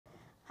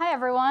Hi,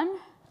 everyone.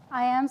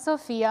 I am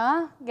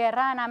Sofia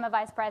Guerra, and I'm a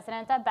vice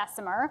president at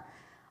Bessemer.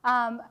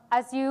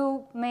 As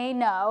you may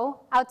know,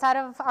 outside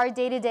of our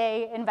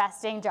day-to-day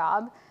investing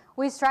job,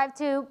 we strive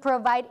to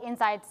provide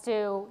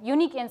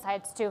unique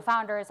insights to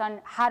founders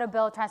on how to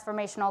build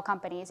transformational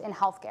companies in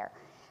healthcare.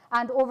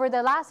 And over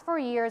the last 4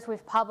 years,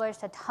 we've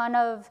published a ton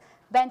of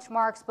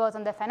benchmarks, both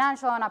on the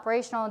financial and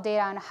operational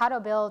data on how to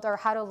build or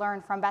how to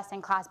learn from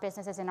best-in-class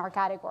businesses in our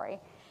category.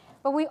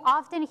 But we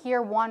often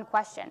hear one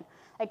question,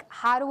 like,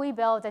 how do we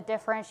build a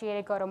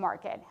differentiated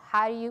go-to-market?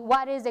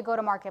 What is the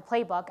go-to-market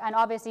playbook? And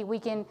obviously, we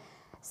can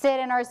sit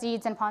in our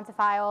seats and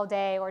pontify all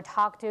day or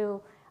talk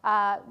to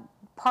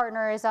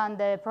partners on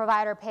the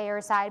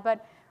provider-payer side.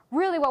 But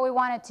really what we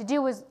wanted to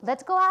do was,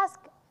 let's go ask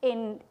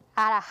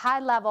at a high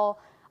level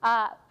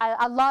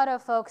a lot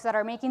of folks that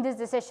are making these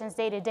decisions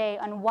day to day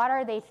on what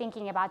are they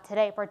thinking about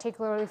today,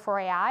 particularly for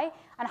AI,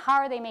 and how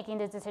are they making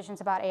these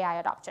decisions about AI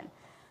adoption.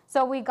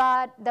 So we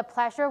got the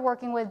pleasure of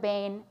working with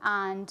Bain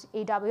and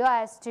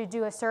AWS to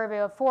do a survey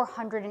of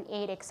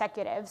 408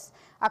 executives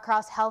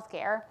across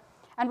healthcare.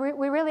 And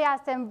we really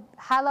asked them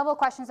high-level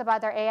questions about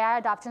their AI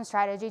adoption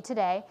strategy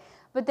today.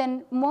 But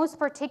then most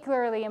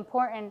particularly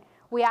important,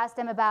 we asked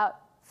them about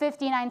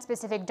 59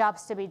 specific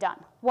jobs to be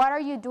done. What are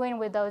you doing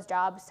with those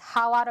jobs?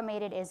 How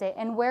automated is it?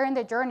 And where in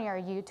the journey are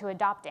you to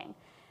adopting?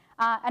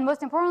 And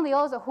most importantly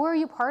also, who are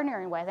you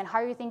partnering with? And how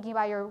are you thinking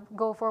about your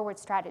go-forward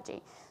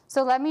strategy?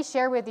 So let me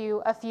share with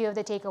you a few of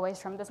the takeaways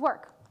from this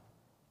work.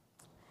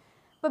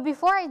 But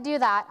before I do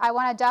that, I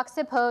want to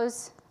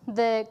juxtapose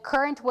the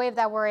current wave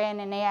that we're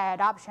in AI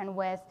adoption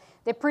with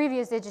the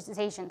previous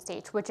digitization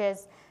stage, which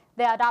is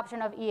the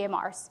adoption of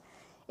EMRs.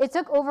 It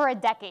took over a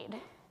decade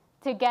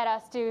to get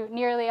us to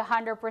nearly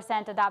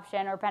 100%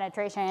 adoption or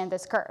penetration in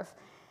this curve.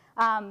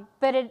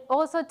 But it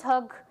also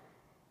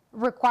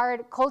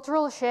required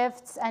cultural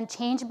shifts and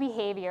change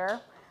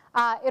behavior.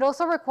 It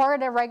also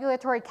required a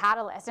regulatory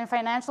catalyst and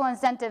financial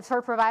incentives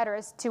for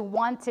providers to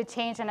want to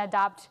change and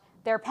adopt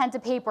their pen to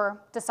paper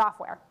to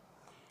software.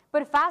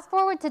 But fast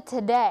forward to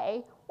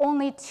today,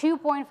 only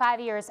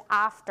 2.5 years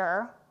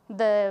after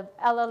the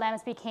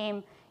LLMs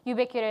became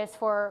ubiquitous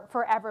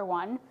for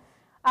everyone,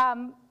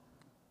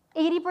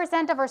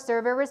 80% of our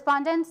survey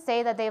respondents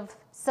say that they've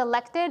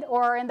selected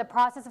or are in the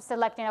process of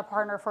selecting a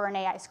partner for an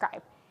AI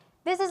scribe.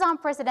 This is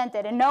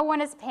unprecedented, and no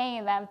one is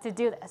paying them to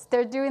do this.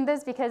 They're doing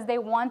this because they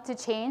want to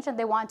change and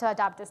they want to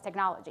adopt this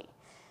technology.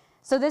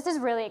 So this is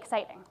really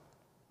exciting.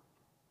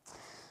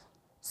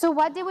 So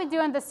what did we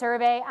do in the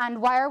survey,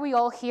 and why are we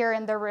all here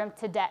in the room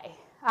today?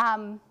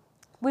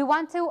 We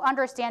want to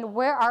understand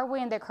where are we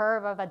in the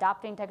curve of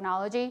adopting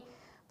technology,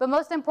 but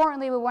most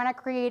importantly, we want to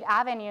create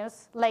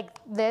avenues like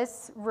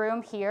this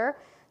room here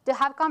to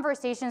have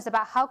conversations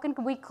about how can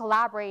we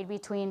collaborate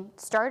between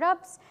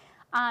startups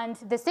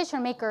and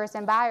decision makers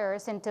and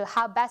buyers into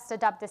how best to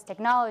adopt this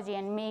technology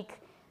and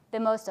make the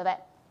most of it,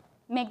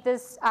 make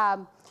this a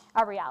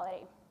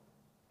reality.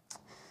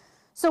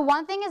 So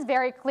one thing is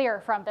very clear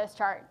from this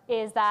chart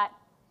is that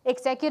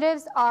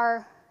executives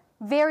are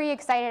very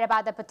excited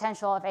about the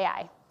potential of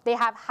AI. They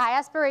have high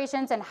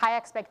aspirations and high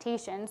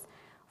expectations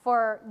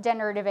for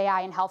generative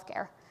AI in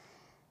healthcare.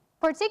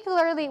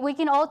 Particularly, we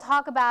can all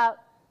talk about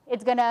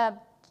it's going to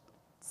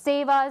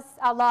save us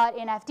a lot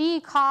in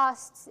FTE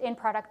costs, in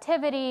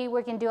productivity.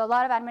 We can do a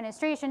lot of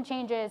administration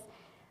changes.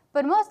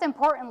 But most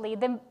importantly,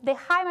 the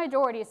high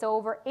majority, so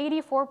over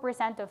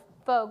 84% of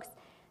folks,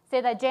 say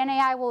that Gen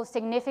AI will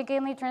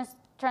significantly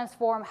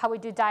transform how we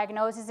do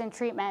diagnosis and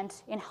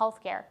treatment in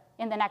healthcare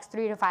in the next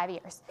 3 to 5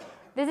 years.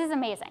 This is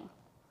amazing.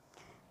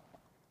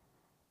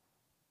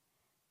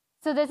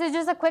 So this is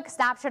just a quick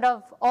snapshot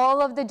of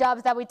all of the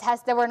jobs that we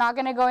tested. We're not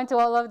going to go into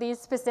all of these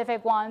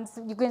specific ones.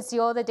 You can see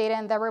all the data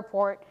in the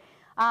report.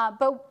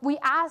 But we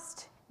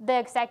asked the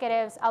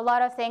executives a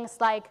lot of things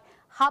like,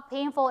 how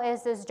painful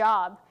is this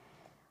job?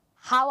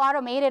 How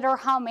automated or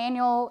how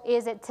manual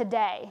is it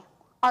today?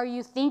 Are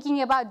you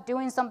thinking about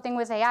doing something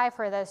with AI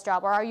for this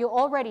job, or are you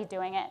already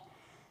doing it?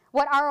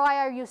 What ROI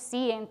are you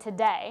seeing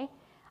today?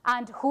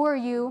 And who are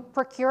you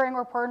procuring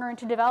or partnering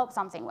to develop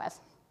something with?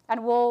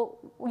 And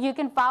you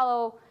can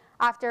follow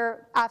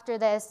after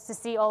this to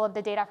see all of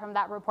the data from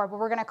that report, but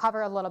we're going to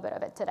cover a little bit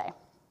of it today.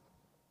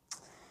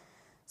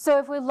 So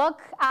if we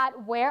look at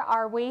where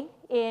are we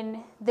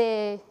in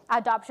the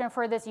adoption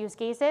for these use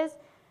cases,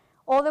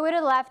 all the way to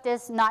the left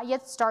is not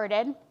yet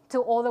started, to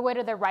all the way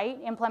to the right,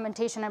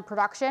 implementation and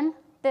production.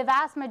 The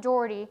vast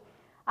majority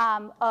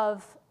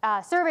of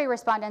survey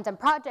respondents and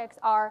projects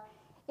are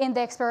in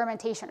the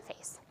experimentation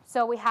phase.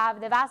 So we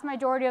have the vast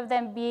majority of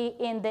them be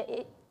in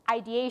the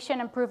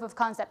ideation and proof of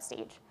concept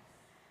stage.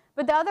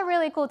 But the other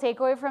really cool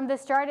takeaway from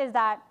this chart is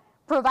that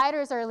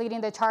providers are leading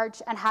the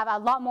charge and have a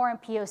lot more in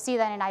POC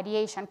than in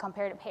ideation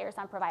compared to payers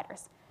and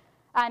providers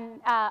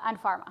and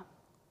pharma.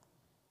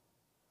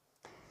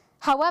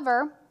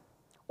 However,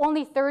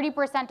 only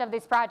 30% of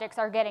these projects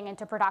are getting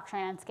into production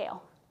and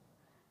scale.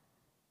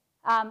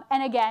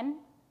 And again,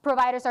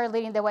 providers are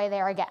leading the way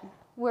there again.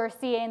 We're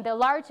seeing the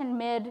large and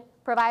mid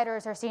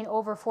providers are seeing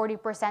over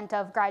 40%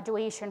 of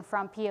graduation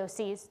from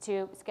POCs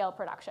to scale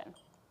production.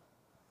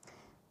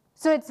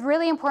 So it's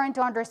really important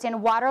to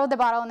understand what are the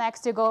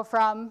bottlenecks to go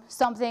from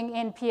something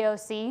in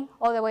POC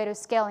all the way to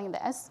scaling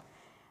this.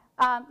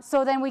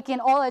 So then we can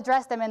all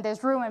address them in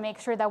this room and make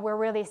sure that we're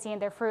really seeing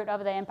the fruit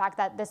of the impact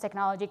that this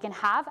technology can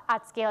have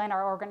at scale in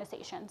our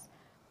organizations.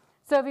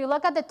 So if you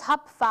look at the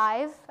top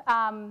 5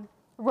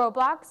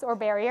 roadblocks or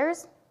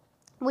barriers,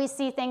 we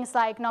see things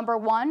like, number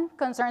 1,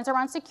 concerns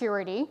around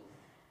security.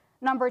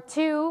 Number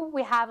 2,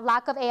 we have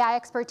lack of AI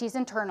expertise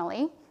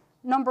internally.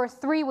 Number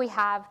 3, we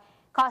have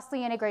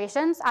costly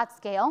integrations at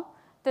scale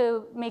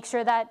to make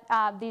sure that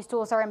these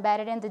tools are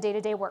embedded in the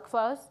day-to-day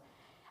workflows.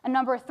 And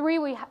number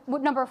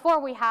 4,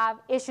 we have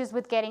issues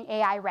with getting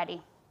AI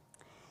ready.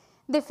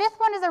 The 5th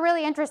one is a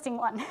really interesting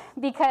one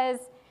because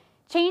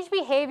change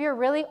behavior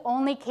really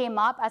only came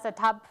up as a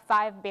top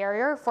 5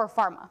 barrier for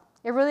pharma.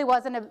 It really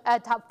wasn't a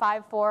top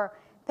 5 for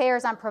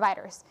payers and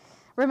providers.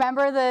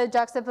 Remember the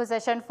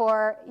juxtaposition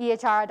for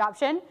EHR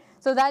adoption?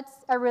 So that's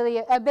a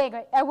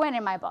win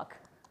in my book.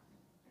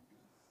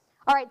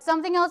 All right,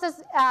 something else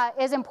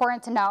is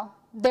important to know.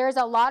 There's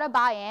a lot of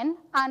buy-in,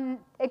 and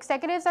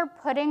executives are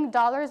putting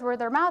dollars where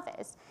their mouth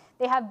is.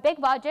 They have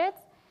big budgets,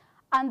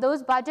 and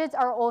those budgets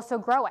are also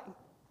growing.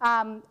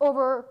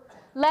 Over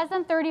less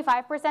than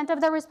 35%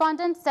 of the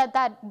respondents said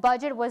that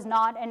budget was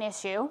not an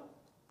issue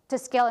to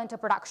scale into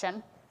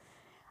production.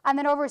 And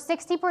then over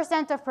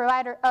 60%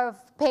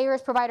 of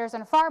payers, providers,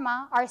 and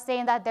pharma are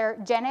saying that their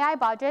Gen AI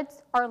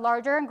budgets are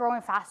larger and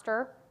growing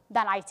faster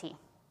than IT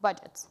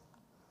budgets.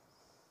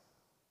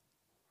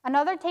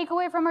 Another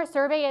takeaway from our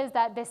survey is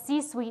that the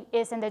C-suite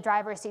is in the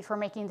driver's seat for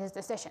making these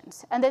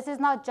decisions. And this is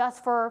not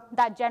just for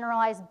that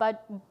generalized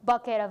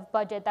bucket of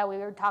budget that we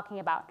were talking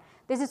about.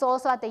 This is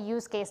also at the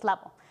use case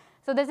level.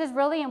 So this is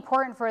really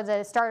important for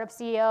the startup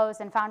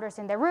CEOs and founders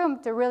in the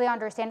room to really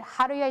understand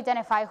how do you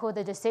identify who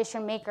the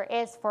decision maker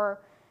is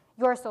for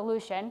your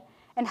solution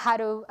and how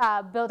to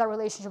build a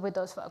relationship with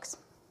those folks.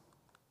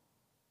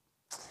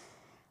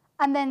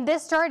 And then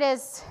this chart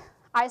is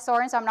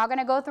ISOR, so I'm not going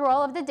to go through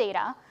all of the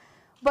data.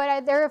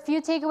 But there are a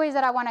few takeaways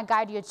that I want to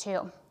guide you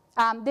to.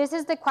 This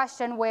is the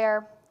question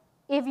where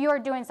if you're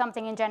doing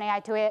something in Gen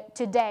AI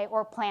today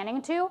or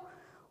planning to,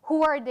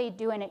 who are you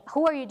doing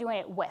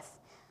it with?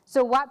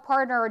 So what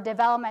partner or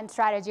development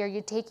strategy are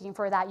you taking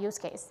for that use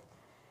case?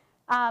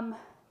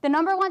 The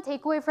number 1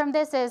 takeaway from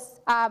this is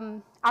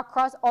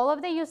across all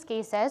of the use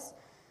cases,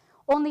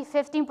 only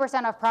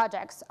 15% of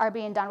projects are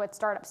being done with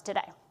startups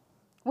today.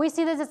 We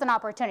see this as an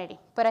opportunity,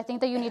 but I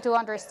think that you need to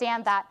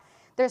understand that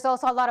there's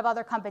also a lot of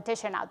other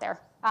competition out there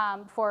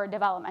for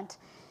development.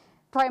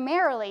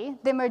 Primarily,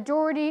 the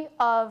majority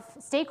of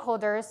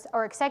stakeholders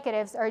or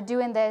executives are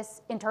doing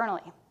this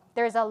internally.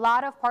 There's a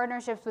lot of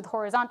partnerships with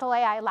horizontal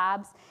AI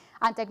labs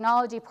and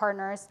technology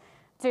partners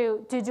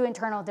to do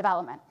internal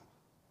development.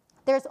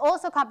 There's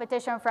also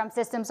competition from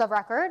systems of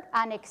record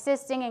and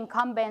existing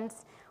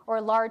incumbents or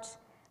large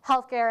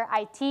healthcare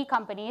IT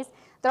companies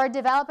that are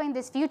developing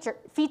these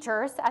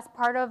features as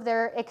part of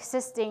their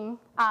existing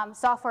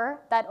software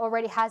that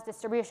already has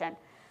distribution.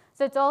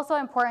 So it's also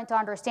important to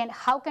understand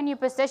how can you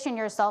position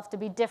yourself to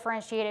be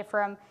differentiated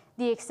from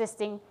the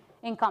existing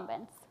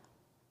incumbents.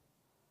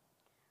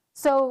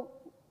 So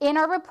in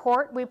our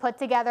report, we put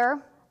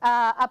together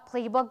a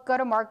playbook,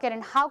 go-to-market,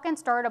 and how can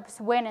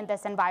startups win in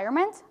this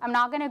environment. I'm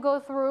not going to go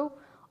through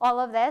all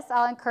of this.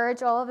 I'll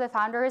encourage all of the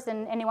founders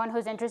and anyone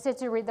who's interested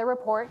to read the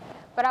report.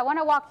 But I want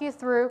to walk you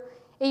through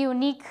a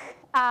unique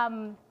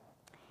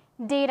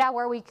data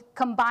where we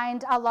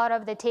combined a lot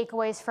of the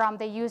takeaways from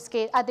the use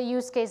case at the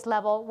use case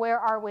level. Where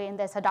are we in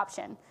this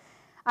adoption?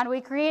 And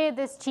we created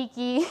this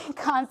cheeky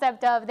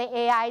concept of the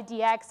AI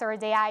DX or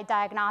the AI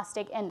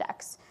Diagnostic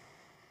Index.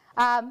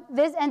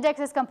 This index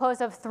is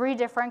composed of 3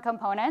 different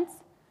components.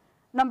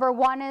 Number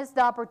 1 is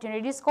the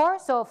opportunity score.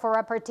 So for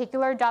a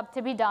particular job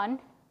to be done,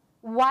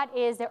 what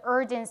is the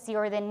urgency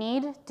or the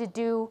need to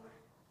do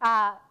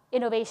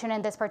innovation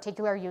in this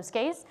particular use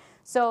case?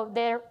 So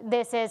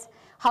this is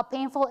how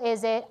painful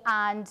is it,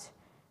 and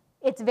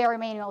it's very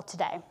manual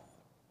today.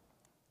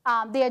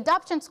 The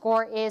adoption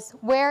score is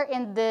where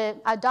in the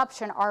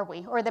adoption are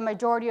we, or the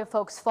majority of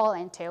folks fall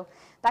into.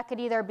 That could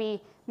either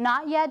be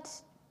not yet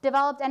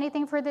developed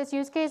anything for this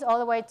use case all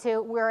the way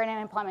to we're in an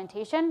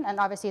implementation, and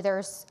obviously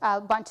there's a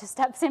bunch of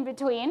steps in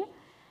between.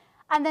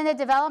 And then the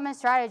development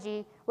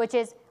strategy, which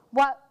is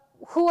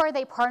who are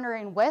they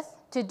partnering with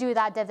to do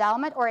that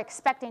development or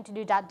expecting to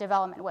do that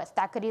development with.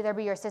 That could either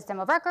be your system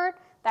of record,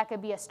 that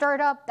could be a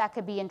startup, that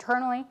could be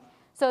internally.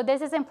 So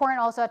this is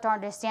important also to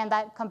understand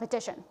that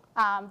competition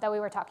that we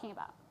were talking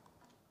about.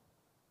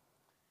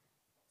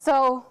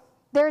 So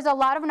there's a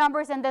lot of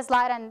numbers in this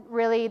slide, and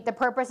really the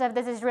purpose of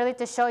this is really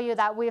to show you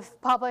that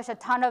we've published a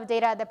ton of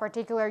data at the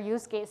particular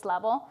use case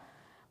level.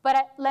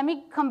 But let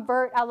me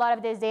convert a lot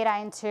of this data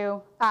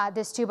into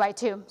this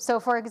 2x2. So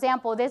for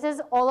example, this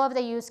is all of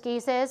the use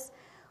cases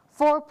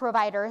for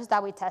providers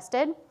that we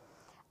tested.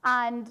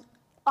 And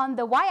on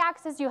the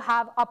y-axis, you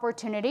have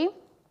opportunity.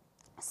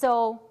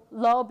 So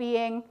low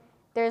being,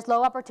 there's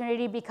low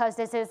opportunity because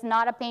this is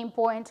not a pain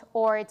point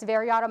or it's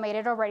very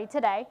automated already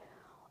today,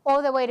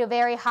 all the way to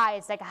very high.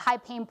 It's like a high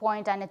pain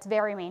point and it's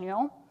very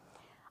manual.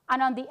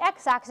 And on the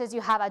x-axis,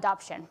 you have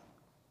adoption.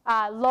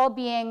 Low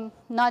being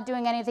not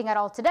doing anything at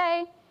all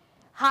today,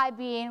 high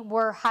being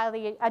we're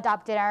highly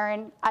adopted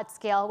and at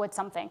scale with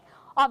something.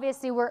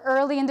 Obviously, we're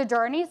early in the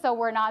journey, so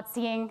we're not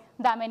seeing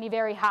that many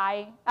very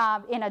high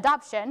in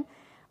adoption.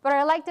 But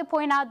I'd like to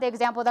point out the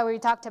example that we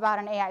talked about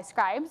in AI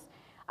scribes.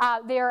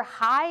 They're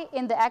high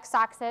in the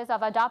x-axis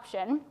of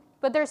adoption,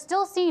 but they're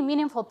still seeing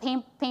meaningful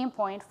pain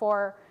point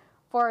for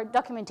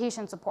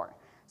documentation support.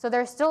 So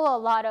there's still a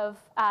lot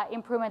of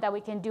improvement that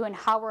we can do in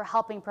how we're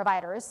helping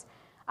providers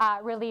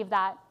relieve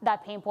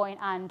that pain point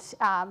and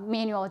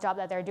manual job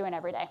that they're doing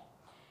every day.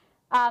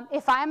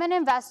 If I'm an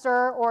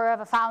investor or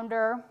a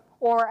founder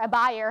or a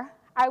buyer,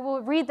 I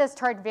will read this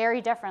chart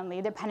very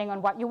differently depending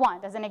on what you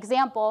want. As an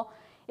example,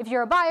 if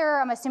you're a buyer,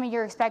 I'm assuming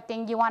you're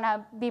expecting you want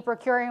to be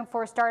procuring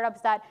for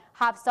startups that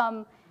have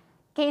some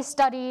case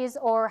studies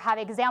or have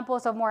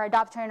examples of more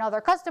adoption in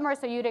other customers,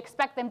 so you'd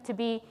expect them to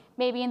be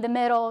maybe in the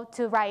middle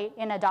to right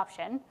in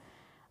adoption.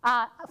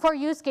 For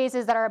use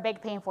cases that are a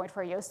big pain point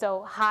for you,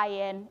 so high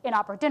in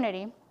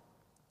opportunity.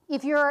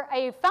 If you're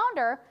a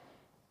founder,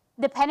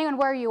 depending on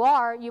where you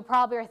are, you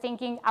probably are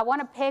thinking, I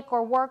want to pick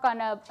or work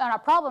on a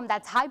problem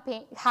that's high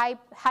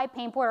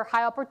pain point or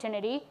high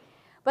opportunity,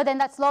 but then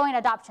that's low in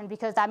adoption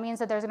because that means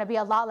that there's going to be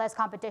a lot less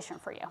competition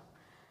for you.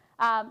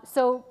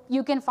 So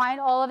you can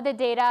find all of the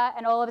data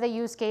and all of the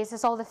use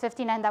cases, all the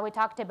 59 that we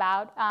talked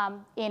about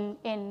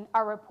in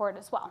our report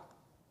as well.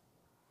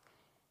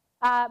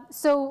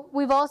 So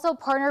we've also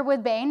partnered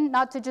with Bain,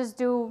 not to just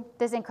do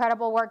this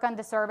incredible work on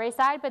the survey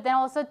side, but then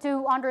also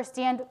to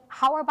understand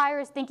how are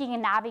buyers thinking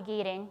and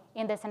navigating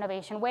in this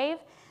innovation wave.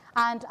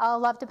 And I'd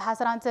love to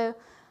pass it on to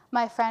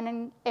my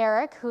friend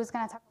Eric, who's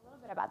going to talk a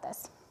little bit about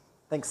this.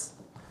 Thanks.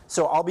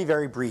 So I'll be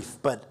very brief,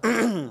 but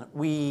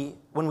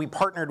when we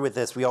partnered with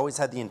this, we always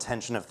had the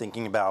intention of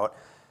thinking about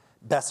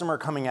Bessemer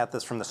coming at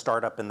this from the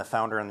startup and the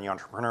founder and the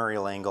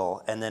entrepreneurial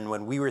angle, and then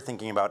when we were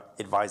thinking about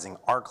advising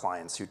our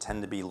clients, who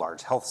tend to be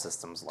large health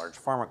systems, large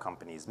pharma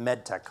companies,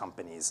 med tech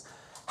companies,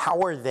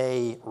 how are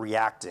they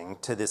reacting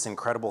to this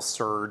incredible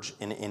surge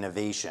in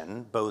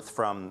innovation, both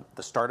from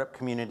the startup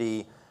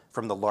community,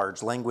 from the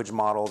large language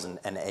models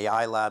and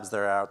AI labs that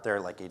are out there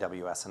like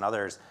AWS and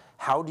others?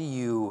 How do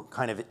you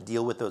kind of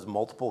deal with those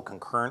multiple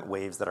concurrent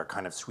waves that are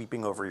kind of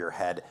sweeping over your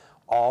head,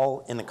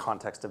 all in the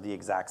context of the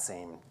exact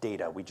same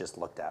data we just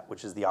looked at,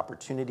 which is the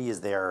opportunity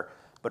is there,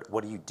 but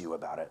what do you do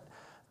about it?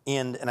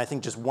 And I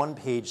think just one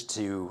page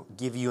to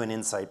give you an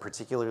insight,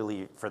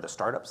 particularly for the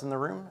startups in the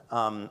room,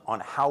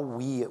 on how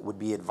we would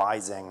be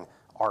advising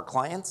our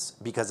clients,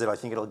 because I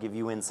think it'll give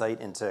you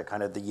insight into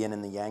kind of the yin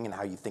and the yang and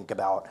how you think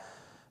about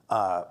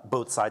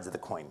both sides of the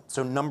coin.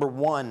 So number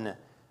one,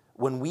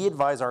 when we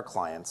advise our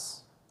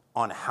clients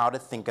on how to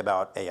think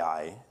about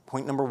AI,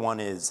 point number one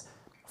is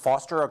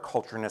foster a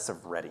cultureness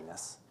of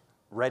readiness.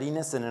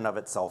 Readiness in and of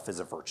itself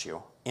is a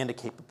virtue and a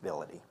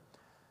capability.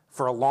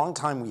 For a long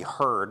time, we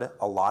heard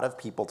a lot of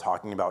people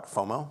talking about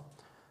FOMO,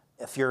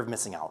 a fear of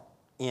missing out.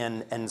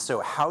 And so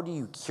how do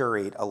you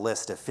curate a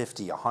list of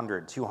 50,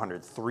 100,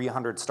 200,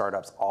 300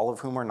 startups, all of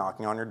whom are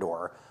knocking on your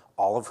door,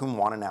 all of whom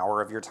want an hour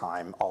of your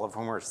time, all of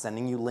whom are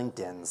sending you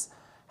LinkedIns?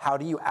 How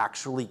do you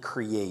actually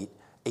create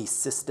a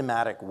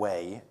systematic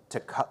way to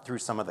cut through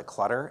some of the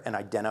clutter and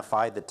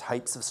identify the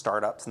types of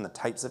startups and the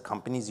types of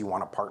companies you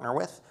want to partner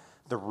with,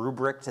 the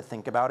rubric to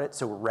think about it?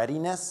 So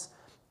readiness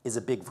is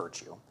a big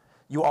virtue.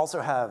 You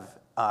also have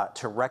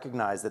to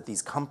recognize that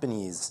these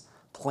companies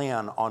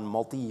plan on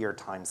multi-year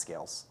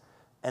timescales.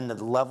 And the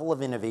level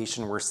of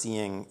innovation we're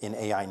seeing in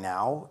AI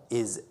now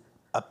is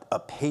a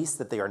pace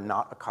that they are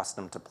not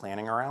accustomed to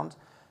planning around.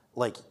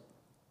 Like,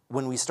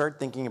 when we start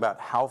thinking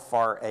about how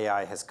far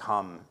AI has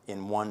come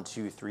in 1,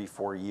 2, 3,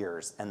 4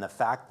 years, and the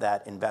fact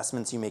that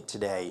investments you make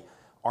today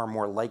are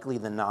more likely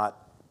than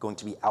not going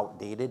to be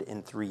outdated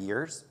in 3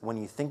 years, when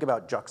you think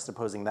about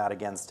juxtaposing that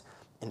against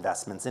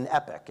investments in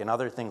Epic and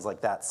other things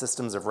like that,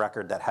 systems of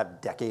record that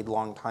have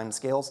decade-long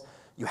timescales,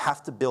 you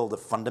have to build a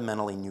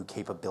fundamentally new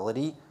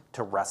capability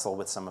to wrestle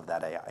with some of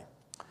that AI.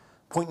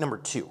 Point number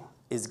two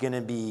is going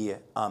to be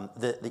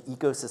the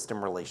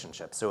ecosystem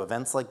relationship. So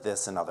events like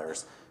this and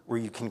others, where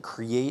you can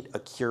create a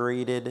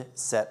curated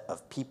set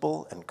of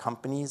people and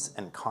companies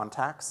and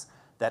contacts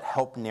that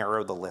help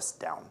narrow the list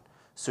down.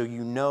 So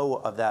you know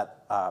of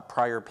that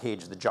prior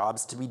page, the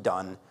jobs to be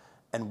done,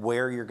 and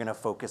where you're going to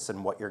focus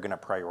and what you're going to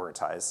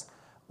prioritize.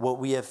 What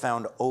we have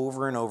found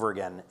over and over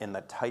again in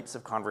the types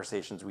of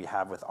conversations we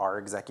have with our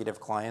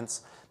executive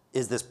clients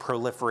is this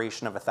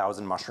proliferation of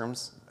 1,000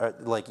 mushrooms.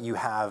 Like, you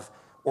have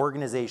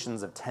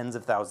organizations of tens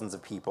of thousands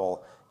of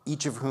people,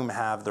 each of whom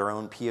have their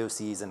own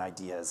POCs and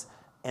ideas.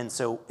 And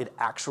so it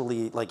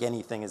actually, like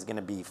anything, is going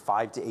to be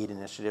 5 to 8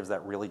 initiatives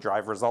that really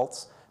drive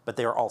results, but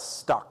they are all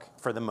stuck,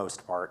 for the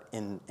most part,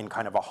 in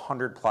kind of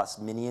 100+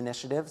 mini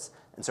initiatives.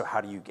 And so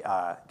how do you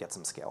get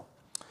some scale?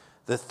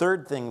 The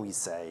third thing we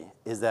say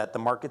is that the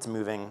market's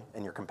moving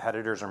and your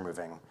competitors are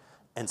moving,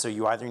 and so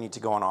you either need to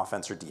go on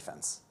offense or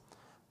defense.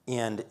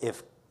 And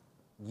if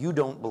you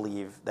don't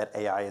believe that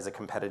AI is a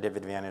competitive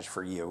advantage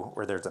for you,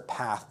 or there's a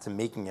path to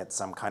making it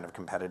some kind of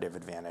competitive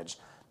advantage,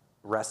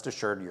 rest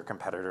assured your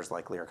competitors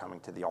likely are coming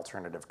to the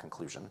alternative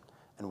conclusion.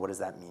 And what does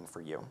that mean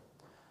for you?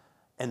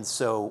 And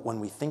so when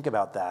we think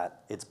about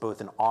that, it's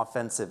both an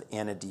offensive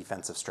and a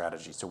defensive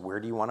strategy. So where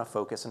do you want to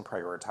focus and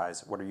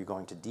prioritize? What are you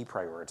going to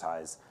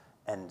deprioritize?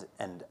 And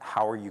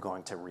how are you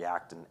going to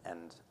react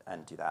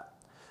and do that?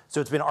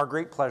 So it's been our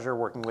great pleasure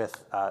working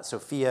with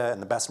Sofia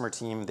and the Bessemer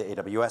team, the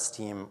AWS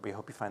team. We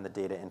hope you find the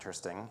data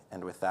interesting.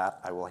 And with that,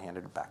 I will hand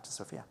it back to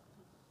Sofia.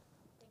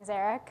 Thanks,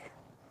 Eric.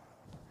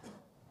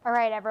 All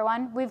right,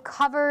 everyone. We've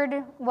covered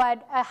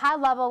at a high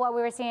level what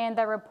we were seeing in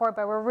the report,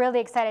 but we're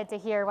really excited to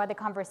hear what the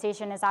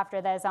conversation is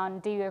after this on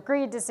do you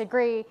agree,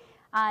 disagree,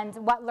 and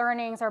what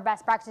learnings or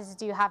best practices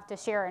do you have to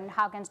share, and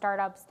how can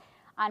startups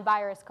and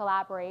buyers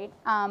collaborate.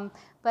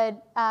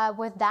 But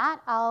with that,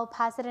 I'll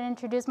pass it and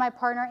introduce my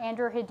partner,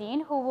 Andrew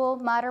Hedin, who will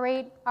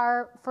moderate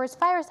our first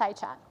fireside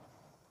chat.